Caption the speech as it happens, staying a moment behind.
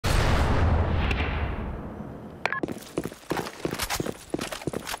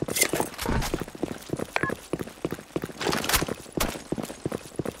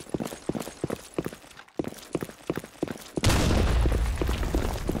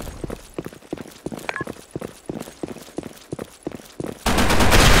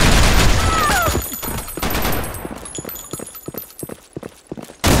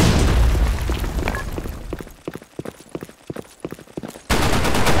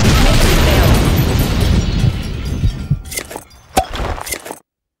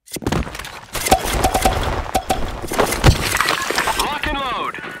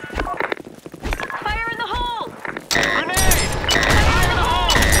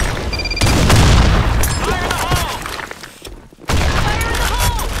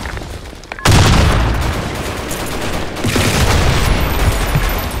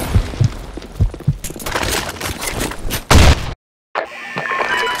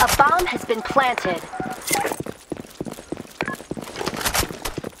A bomb has been planted.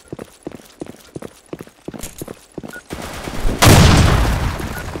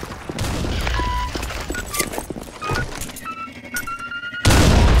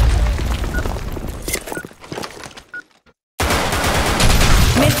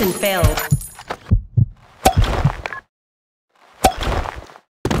 Mission failed.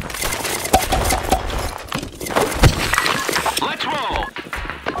 Let's roll.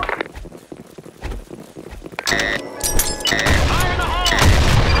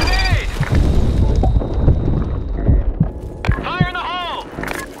 Fire in the hole!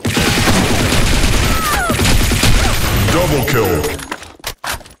 Double kill.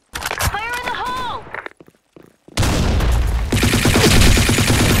 Fire in the hole!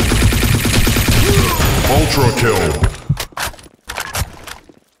 Ultra kill.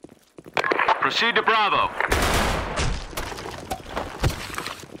 Proceed to Bravo.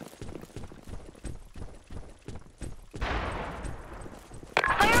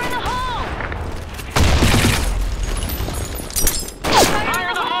 Fire in the hole! Fire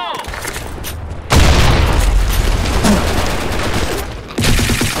in the hole!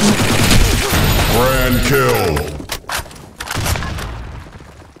 Grand kill.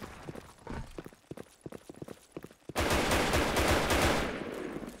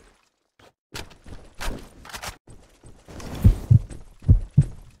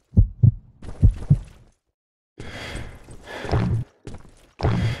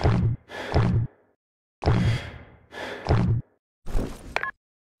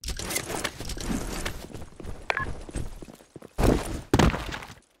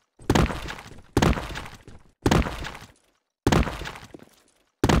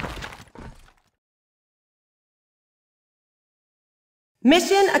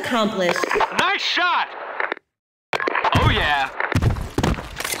 Mission accomplished. Nice shot! Oh yeah!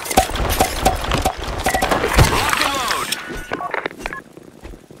 Lock and load!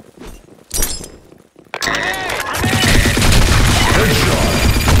 Headshot.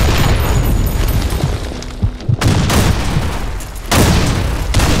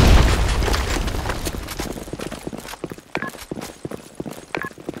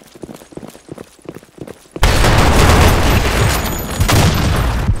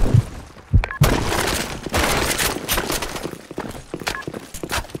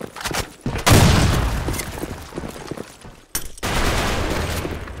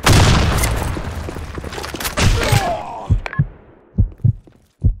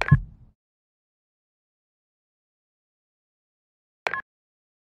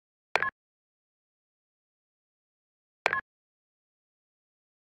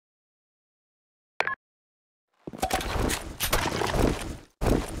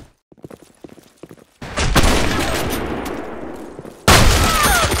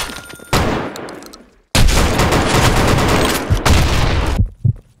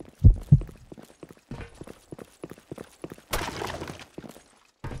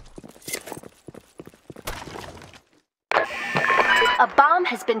 A bomb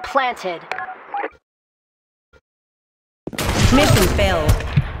has been planted. Mission failed.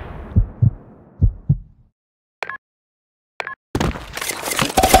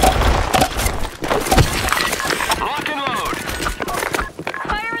 Lock and load!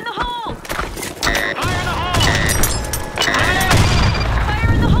 Fire in the hole! Fire in the hole!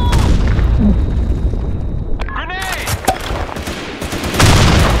 Fire in the hole! Grenade!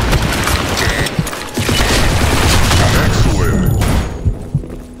 Excellent.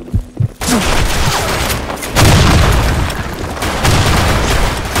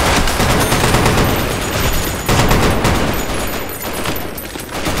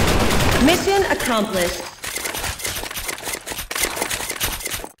 Mission accomplished.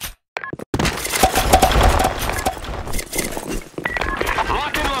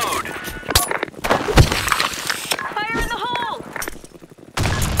 Lock and load! Fire in the hole!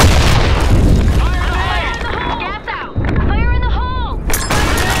 Fire in the Fire in hole! the hole! Gas out! Fire in the hole!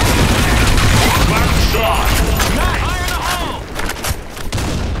 BlackShot. Fire in the hole!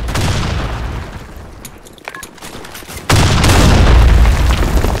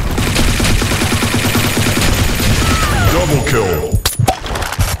 Double kill.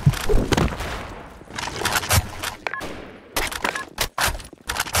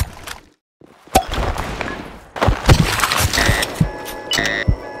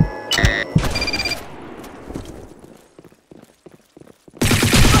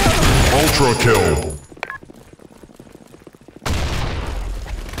 Ultra kill.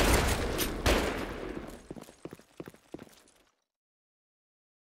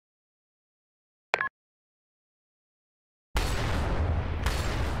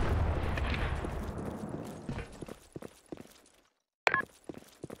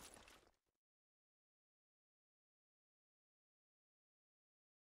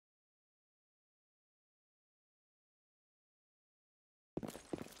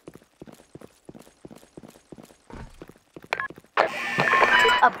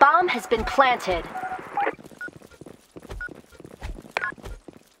 A bomb has been planted.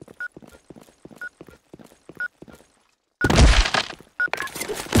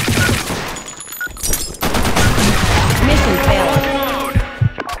 Mission failed. Load.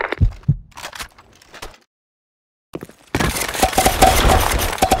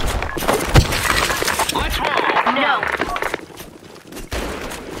 Let's roll. No.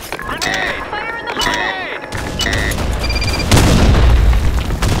 Grenade. Fire in the hole! Grenade.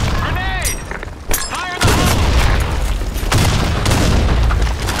 Grenade. Fire in the hole.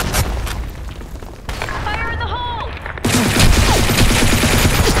 Fire in the hole!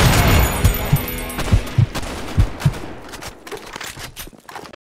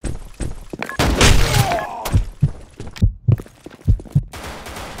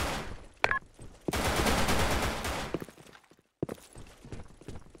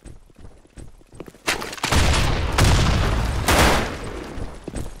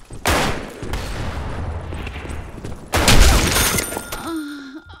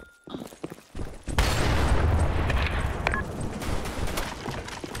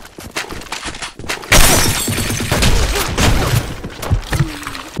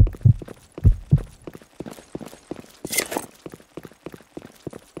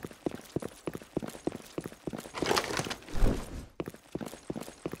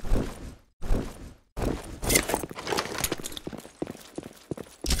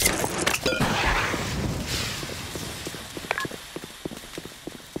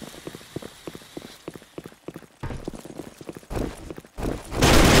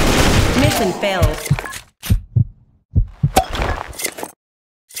 Mission failed.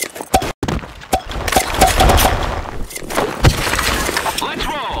 Let's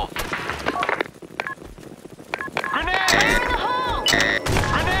roll. Grenade. Fire in the hole!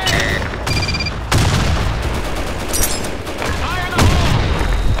 Grenade. Fire in the hole.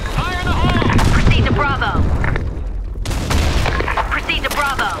 Fire in the hole. Proceed to Bravo. Proceed to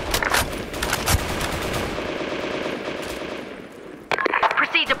Bravo.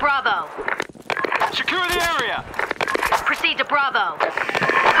 Proceed to Bravo. Secure the area. Proceed to Bravo. Go,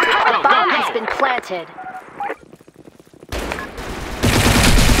 A bomb go, has go. been planted.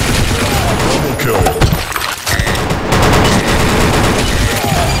 Double kill.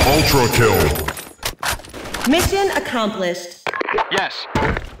 Ultra kill. Mission accomplished. Yes.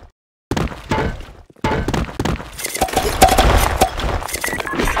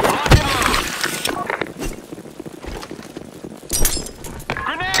 Lock and load.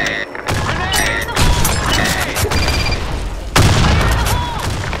 Grenade. Grenade. Grenade.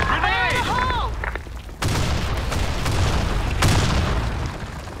 Grenade. Hole!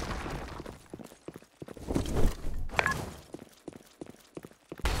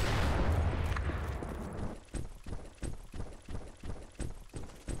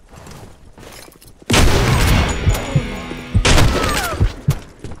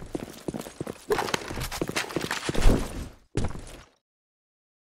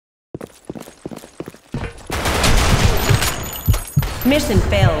 Mission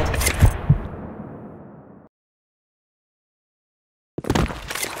failed.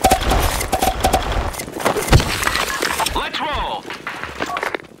 Let's roll.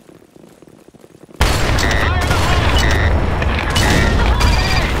 Fire in the hole.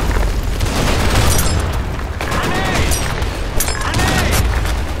 Grenade. Grenade.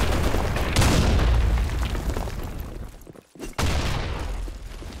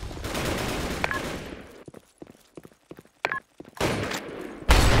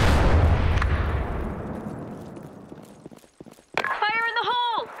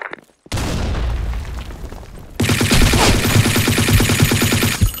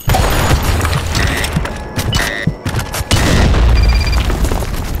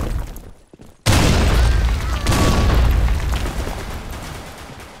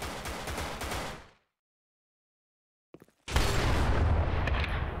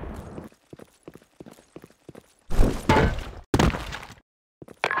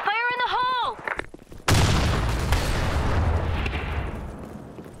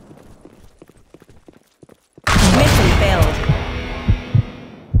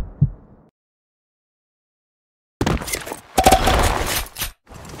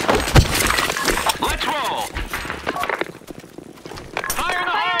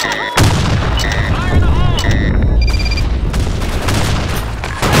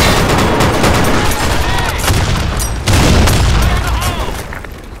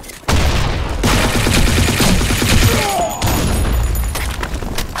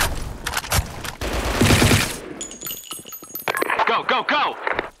 Go, go!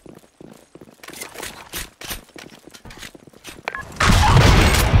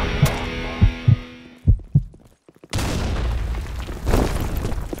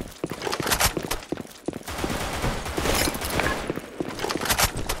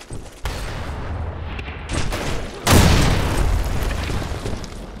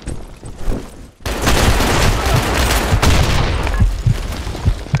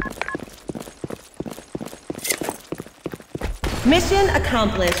 Mission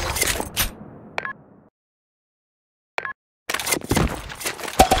accomplished.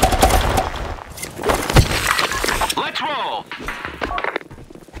 Let's roll!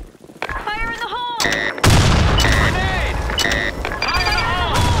 Fire in the hole! Grenade! Fire in the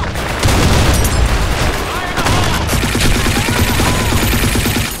hole!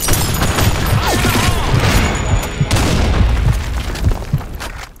 Fire in the hole! Fire in the hole!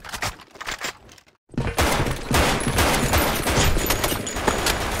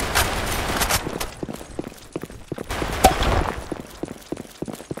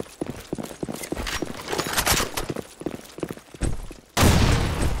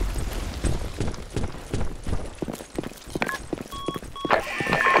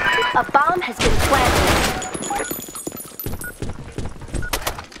 A bomb has been planted.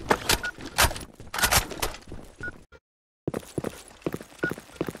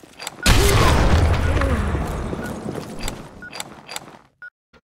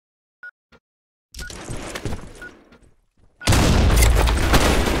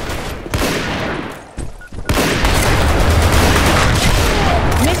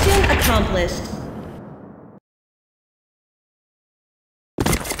 Mission accomplished.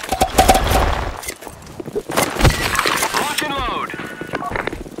 Lock and load!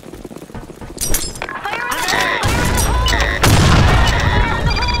 Fire in the hole!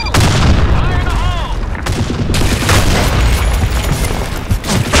 Fire in the hole!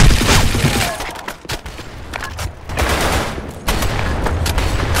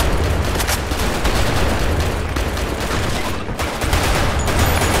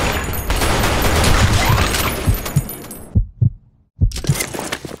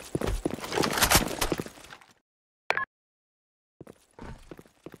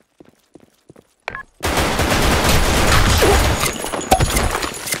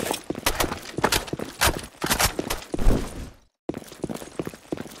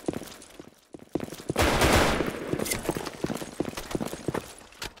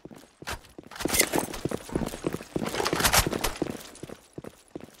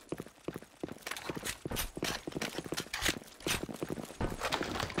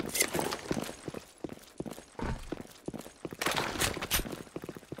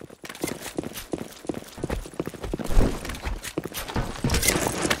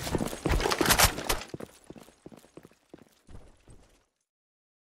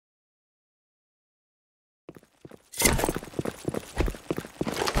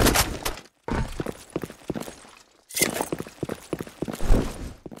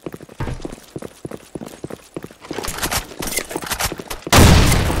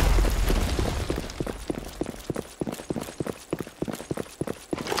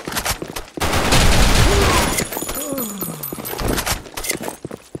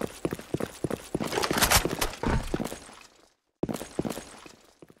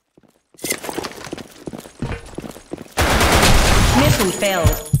 Mission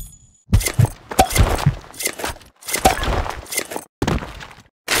failed.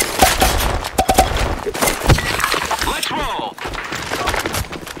 Let's roll!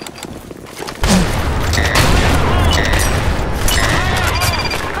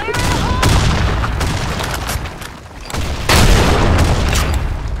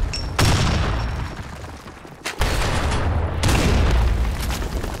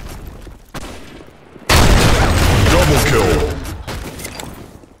 Double kill.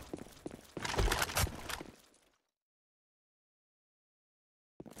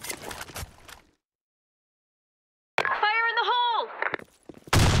 Fire in the hole!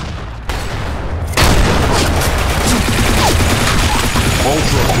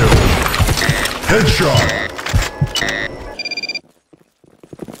 Ultra kill. Headshot.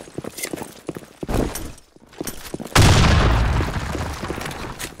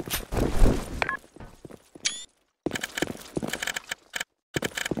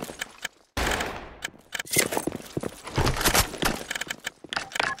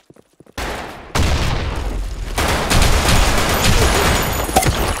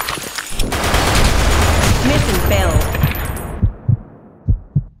 Mission failed.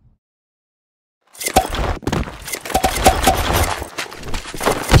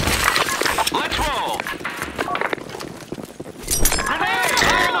 Let's roll! Grenade!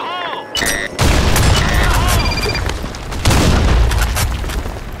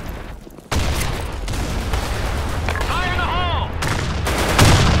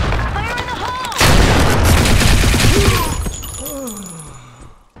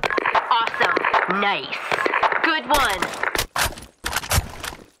 Nice. Good one.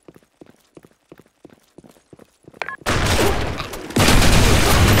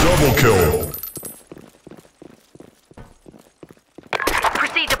 Double kill.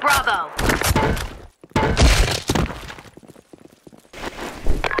 Proceed to Bravo.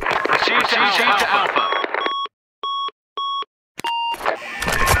 Proceed to Alpha.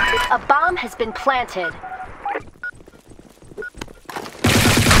 A bomb has been planted.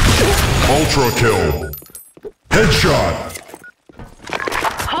 Ultra kill. Headshot.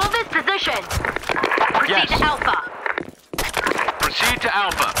 Hold this position. Proceed Yes. to Alpha. Proceed to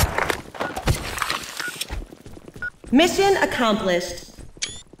Alpha. Mission accomplished.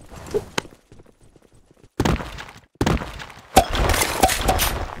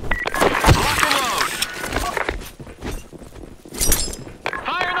 Lock and load.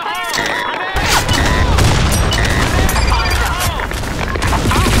 Fire in the hole.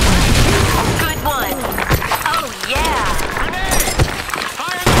 Good one. Oh yeah.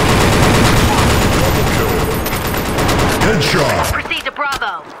 Fire in the Headshot. Proceed to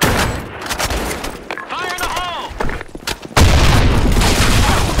Bravo. Fire in the hole.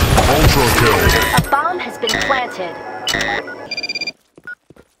 Ultra kill. A bomb has been planted.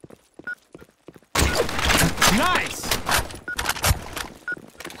 Nice.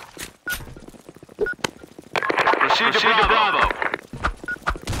 Proceed to Bravo.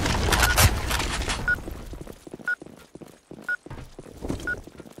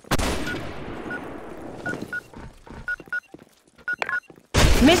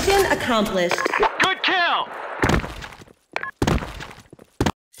 Mission accomplished. Good kill.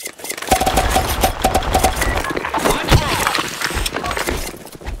 Let's roll.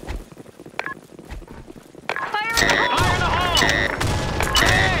 Fire in the hole. Fire in the hole.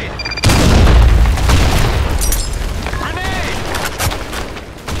 Grenade. Grenade.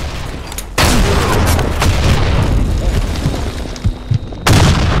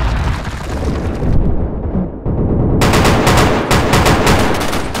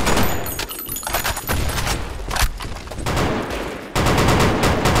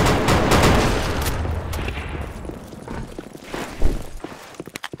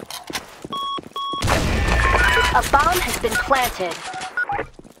 A bomb has been planted.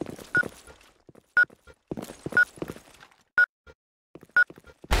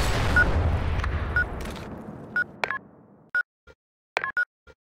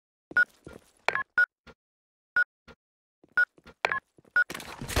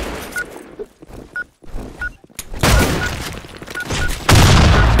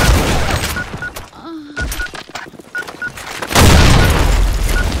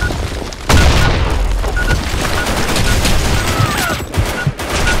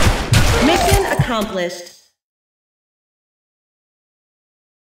 Mission accomplished.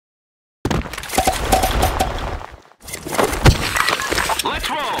 Let's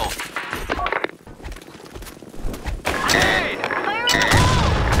roll. Grenade. Fire in the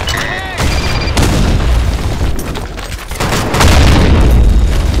hole.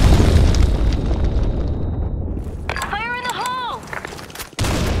 Fire in the hole.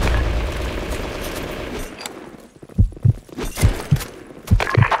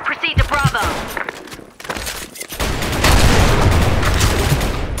 Proceed to Bravo.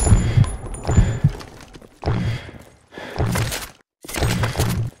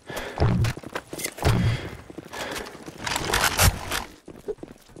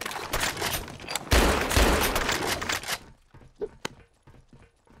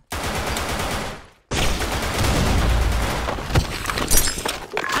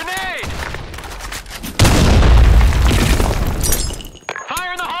 Grenade.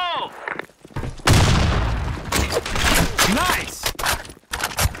 Fire in the hole. Nice.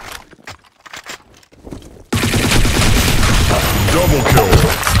 Double kill.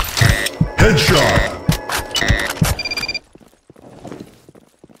 Headshot.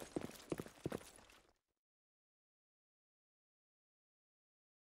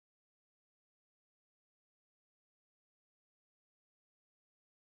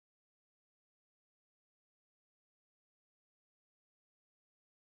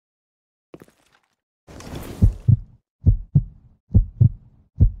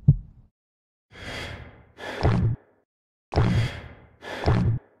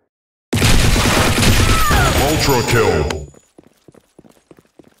 Ultra kill.